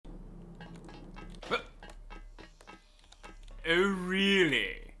Oh,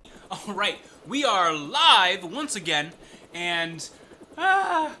 really? All right, we are live once again, and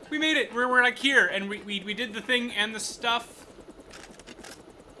we made it. We're like here, and we did the thing and the stuff.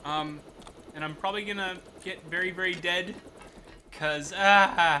 And I'm probably gonna get very dead, cause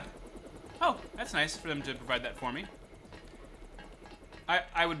oh, that's nice for them to provide that for me.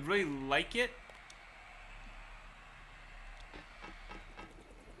 I would really like it.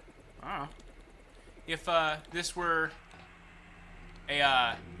 I don't know. If this were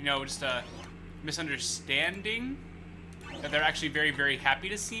a you know, just a misunderstanding, that they're actually very happy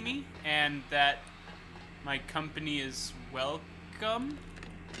to see me and that my company is welcome.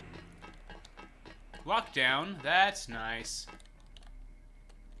 Lockdown, that's nice.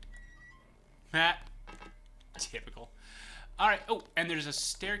 Ha, typical. All right. Oh, and there's a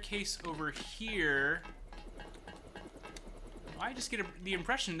staircase over here. I just get the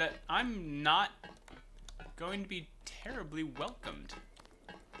impression that I'm not going to be terribly welcomed.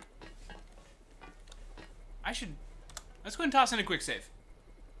 Let's go and toss in a quick save.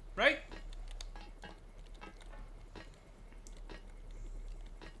 Right?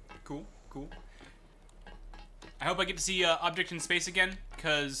 Cool. I hope I get to see Object in Space again,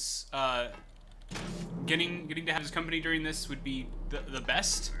 because getting to have his company during this would be the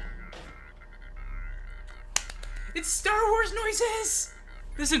best. It's Star Wars noises!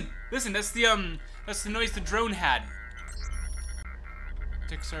 Listen, that's the noise the drone had.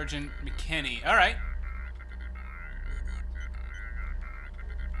 Dick Sergeant McKinney. Alright.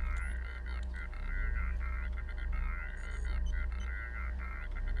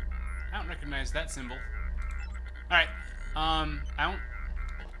 I don't recognize that symbol. Alright. I don't...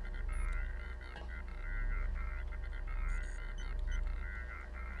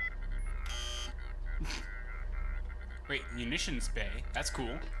 Wait, munitions bay. That's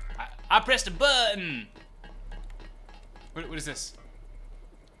cool. I pressed a button! What is this?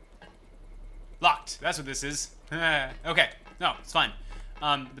 Locked. That's what this is. Okay. No, it's fine.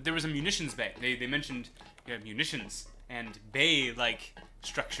 But there was a munitions bay. They mentioned munitions and bay-like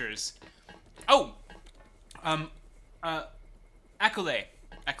structures. Oh! Accolade.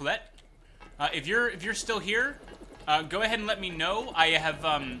 If you're still here, go ahead and let me know. I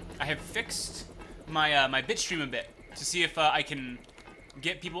have fixed my my bitstream a bit to see if I can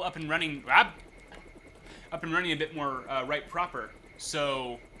get people up and running a bit more right proper.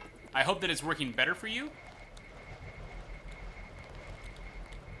 So I hope that it's working better for you.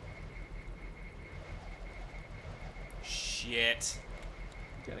 Shit.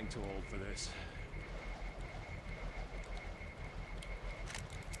 Getting too old for this.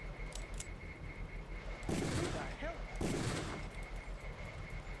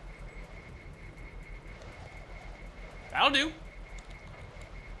 That'll do.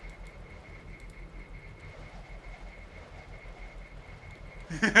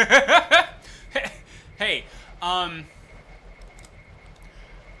 Hey, I'm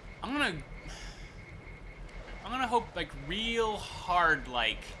gonna hope like real hard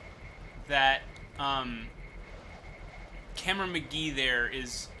like that Camera McGee there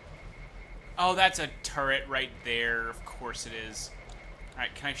is. Oh, that's a turret right there. Of course it is.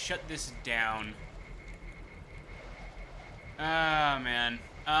 Alright, can I shut this down? Ah, man.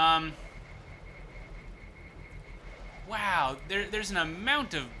 Wow, there's an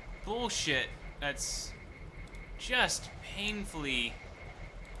amount of bullshit that's just painfully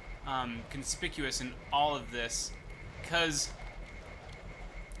conspicuous in all of this. 'Cause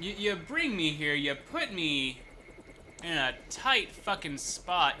you bring me here, you put me in a tight fucking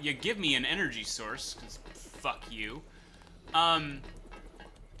spot, you give me an energy source, 'cause fuck you. Huh?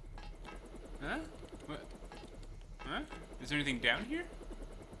 What? Huh? Is there anything down here?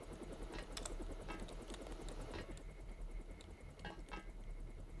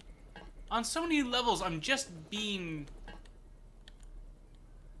 On so many levels, I'm just being...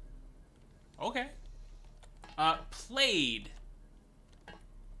 Okay. Played.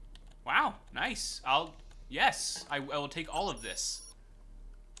 Wow, nice. Yes, I will take all of this.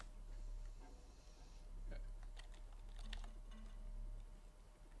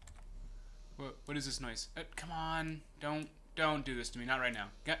 What is this noise? Come on, don't do this to me. Not right now.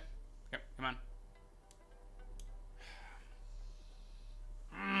 Come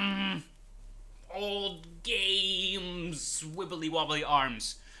on. Old games, wibbly wobbly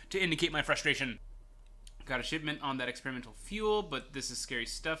arms to indicate my frustration. Got a shipment on that experimental fuel, but this is scary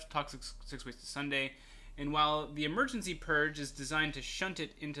stuff. Toxic 6 ways to Sunday. And while the emergency purge is designed to shunt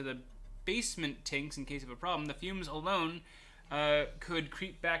it into the basement tanks in case of a problem, the fumes alone could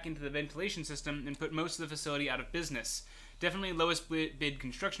creep back into the ventilation system and put most of the facility out of business. Definitely lowest bid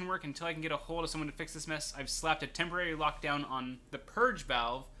construction work until I can get a hold of someone to fix this mess. I've slapped a temporary lockdown on the purge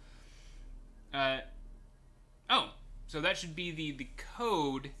valve. Oh, so that should be the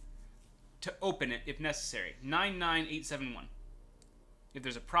code to open it if necessary. 99871. If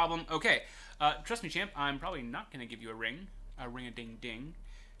there's a problem, okay. Trust me, champ, I'm probably not gonna give you a ring-a-ding-ding,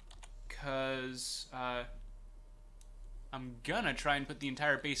 cause I'm gonna try and put the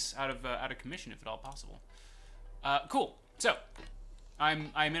entire base out of commission if at all possible. Cool. So, I'm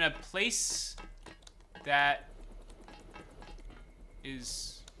in a place that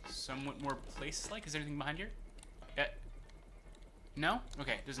is somewhat more place-like. Is there anything behind here? No?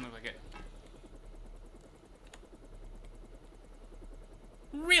 Okay, doesn't look like it.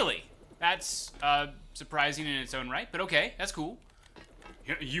 Really? That's surprising in its own right, but okay, that's cool.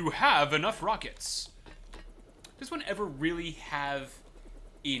 You have enough rockets. Does one ever really have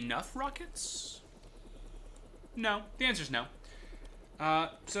enough rockets? No. The answer's no.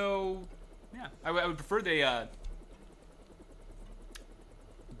 So, yeah. I would prefer they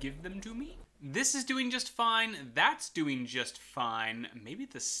give them to me. This is doing just fine. That's doing just fine. Maybe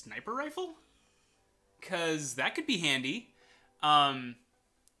the sniper rifle? Because that could be handy. I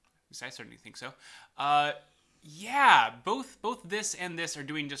certainly think so. Yeah, both this and this are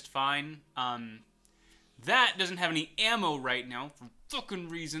doing just fine. That doesn't have any ammo right now for fucking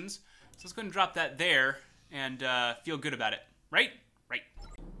reasons. So let's go ahead and drop that there and feel good about it. Right? Right.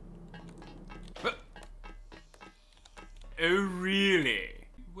 Oh, really?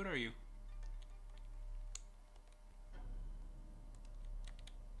 What are you?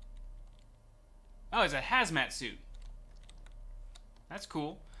 Oh, it's a hazmat suit. That's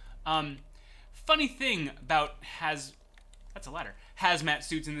cool. Funny thing about that's a ladder. Hazmat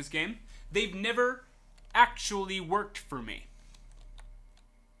suits in this game. They've never actually worked for me.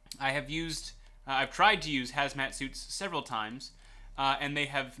 I've tried to use hazmat suits several times, and they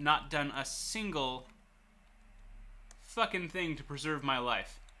have not done a single fucking thing to preserve my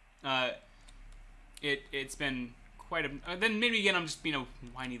life. It's been quite a... then maybe again I'm just being a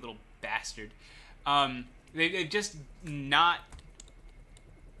whiny little bastard. They've just not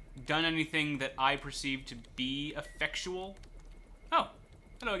done anything that I perceive to be effectual. Oh,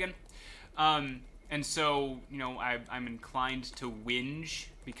 hello again. And so, you know, I'm inclined to whinge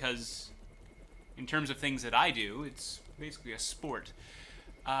because in terms of things that I do, it's basically a sport.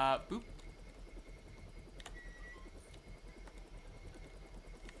 Boop.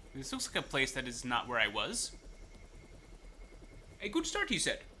 This looks like a place that is not where I was. A good start, he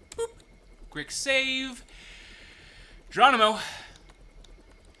said. Boop. Quick save. Geronimo.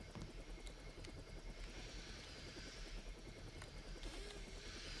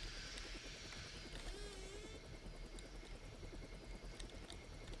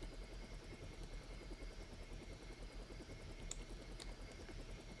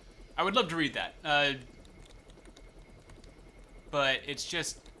 I would love to read that, but it's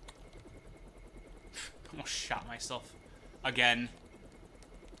just... I almost shot myself again.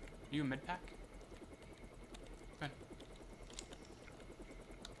 Are you a med pack? Go ahead.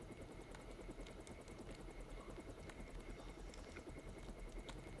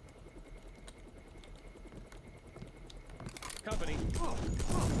 Company.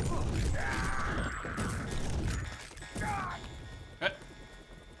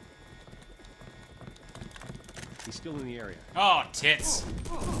 He's still in the area. Oh, tits.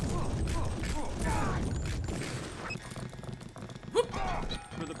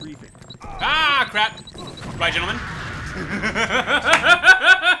 For the briefing. Ah, crap. Bye, gentlemen.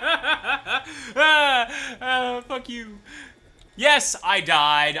 Fuck you. Yes, I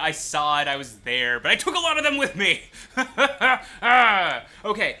died. I saw it. I was there. But I took a lot of them with me.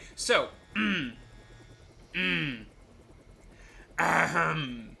 Okay, so.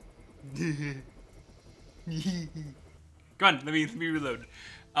 Come on, let me reload.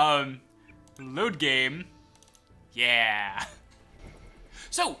 Load game. Yeah.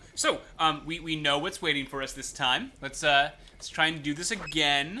 So, we know what's waiting for us this time. Let's try and do this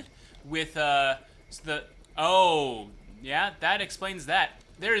again with oh, yeah, that explains that.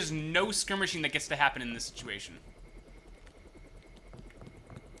 There is no skirmishing that gets to happen in this situation.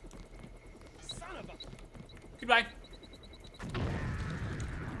 Son of a... Goodbye.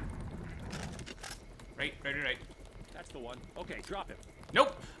 Right. That's the one. Okay, drop him.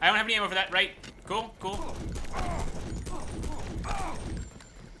 Nope, I don't have any ammo for that. Right. Cool.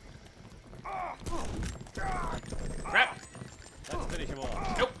 Crap. Let's finish him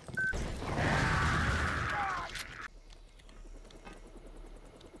off. Nope.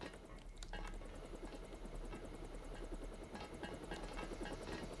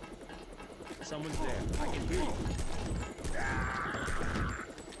 Someone's there. I can hear you.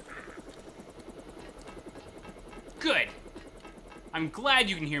 Good. I'm glad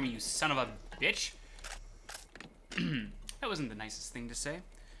you can hear me, you son of a bitch. That wasn't the nicest thing to say.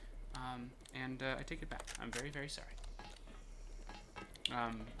 And I take it back. I'm very, very sorry.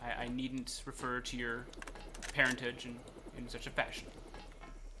 I needn't refer to your parentage in such a fashion.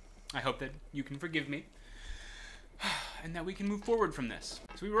 I hope that you can forgive me. And that we can move forward from this.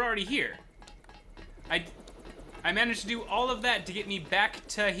 So we were already here. I managed to do all of that to get me back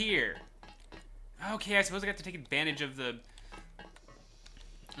to here. Okay, I suppose I got to take advantage of the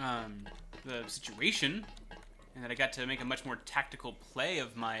situation, and that I got to make a much more tactical play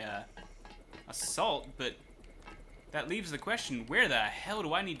of my assault, but that leaves the question, where the hell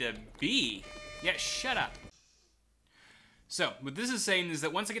do I need to be? Yeah, shut up. So, what this is saying is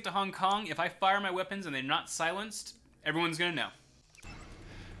that once I get to Hong Kong, if I fire my weapons and they're not silenced, everyone's gonna know.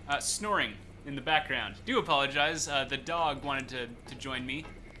 Snoring in the background. Do apologize, the dog wanted to join me,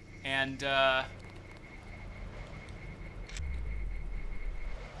 and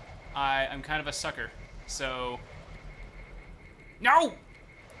I'm kind of a sucker, so... No!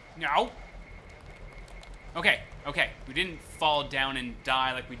 No! Okay, okay, we didn't fall down and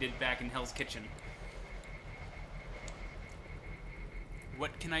die like we did back in Hell's Kitchen.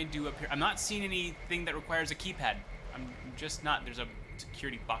 What can I do up here? I'm not seeing anything that requires a keypad. I'm just not. There's a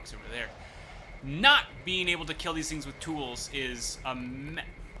security box over there. Not being able to kill these things with tools is a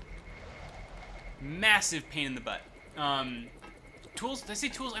massive pain in the butt. Tools? Did I say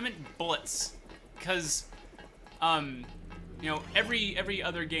tools? I meant bullets. Because, you know, every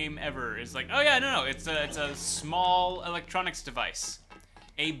other game ever is like, oh yeah, no, it's a small electronics device.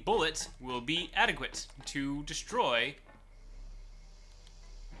 A bullet will be adequate to destroy.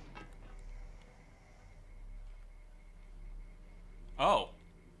 Oh.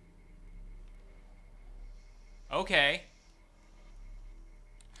 Okay.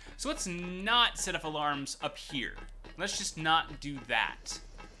 So let's not set off alarms up here. Let's just not do that.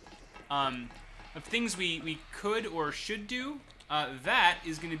 Of things we could or should do, that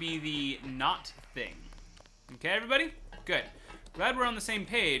is going to be the not thing. Okay, everybody? Good. Glad we're on the same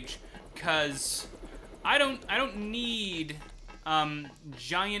page, because I don't need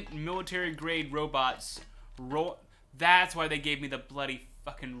giant military grade robots. That's why they gave me the bloody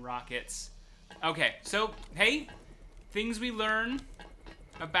fucking rockets. Okay, so hey, things we learn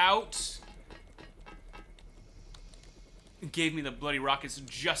about. Gave me the bloody rockets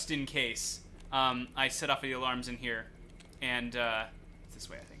just in case. I set off the alarms in here, and it's this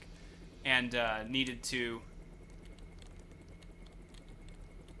way, I think, and needed to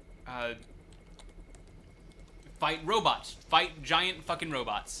fight robots, fight giant fucking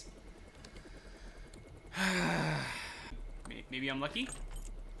robots. Maybe I'm lucky.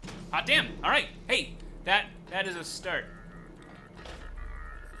 Hot damn! All right, hey, that is a start.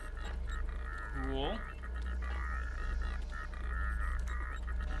 Cool.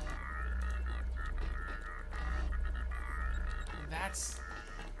 That's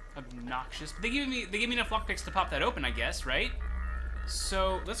obnoxious. But they gave me enough lockpicks to pop that open, I guess, right?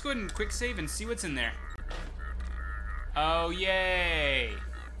 So let's go ahead and quick save and see what's in there. Oh yay!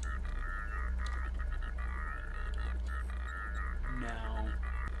 No.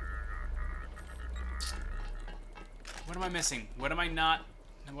 What am I missing? What am I not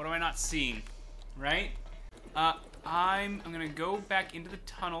seeing? Right? I'm gonna go back into the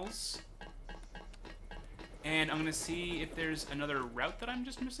tunnels. And I'm gonna see if there's another route that I'm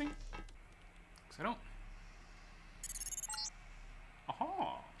just missing. Because I don't.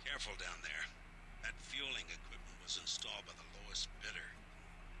 Aha! Careful down there. That fueling equipment was installed by the lowest bidder.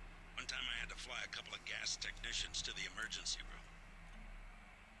 One time I had to fly a couple of gas technicians to the emergency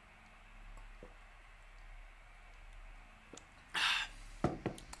room.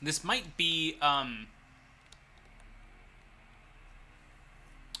 This might be a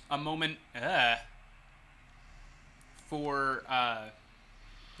moment for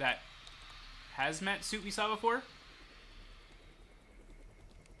that hazmat suit we saw before.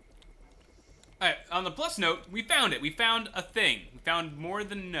 Alright, on the plus note, we found it. We found a thing. We found more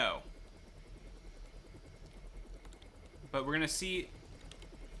than no. But we're gonna see.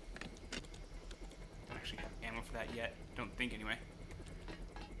 Don't actually have ammo for that yet. Don't think anyway.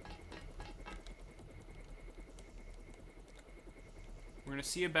 We're gonna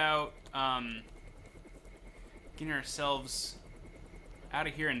see about getting ourselves out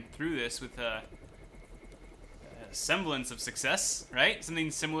of here and through this with a semblance of success, right?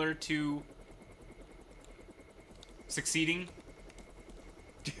 Something similar to succeeding.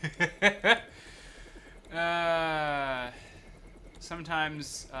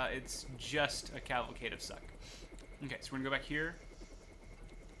 Sometimes it's just a cavalcade of suck. Okay, so we're gonna go back here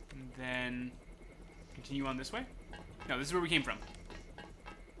and then continue on this way. No, this is where we came from.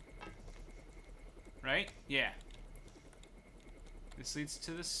 Right? Yeah. This leads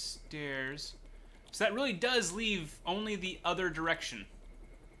to the stairs. So that really does leave only the other direction.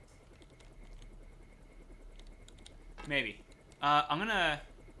 Maybe. I'm gonna...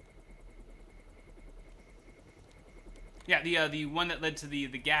 Yeah, the one that led to the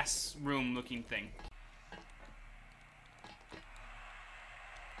gas room looking thing.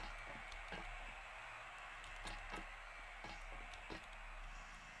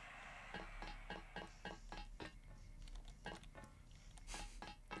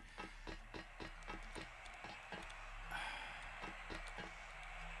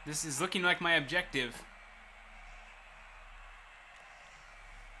 This is looking like my objective.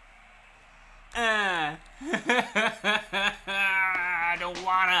 I don't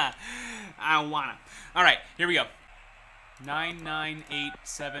wanna. I don't wanna. All right, here we go.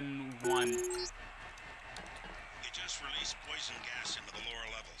 99871. You just released poison gas into the lower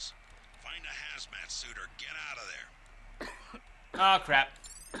levels. Find a hazmat suit or get out of there. Oh crap.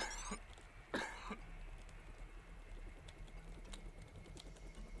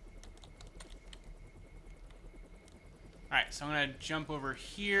 Alright, so I'm gonna jump over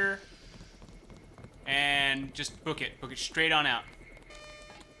here and just book it. Book it straight on out.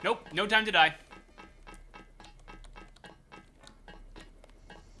 Nope, no time to die.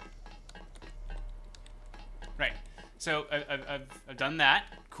 Right, so I've done that.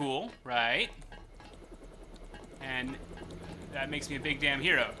 Cool, right? And that makes me a big damn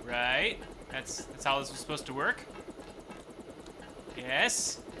hero, right? That's how this was supposed to work.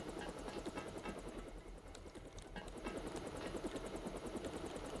 Yes.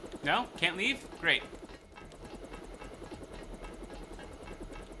 No? Can't leave? Great.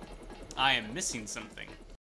 I am missing something.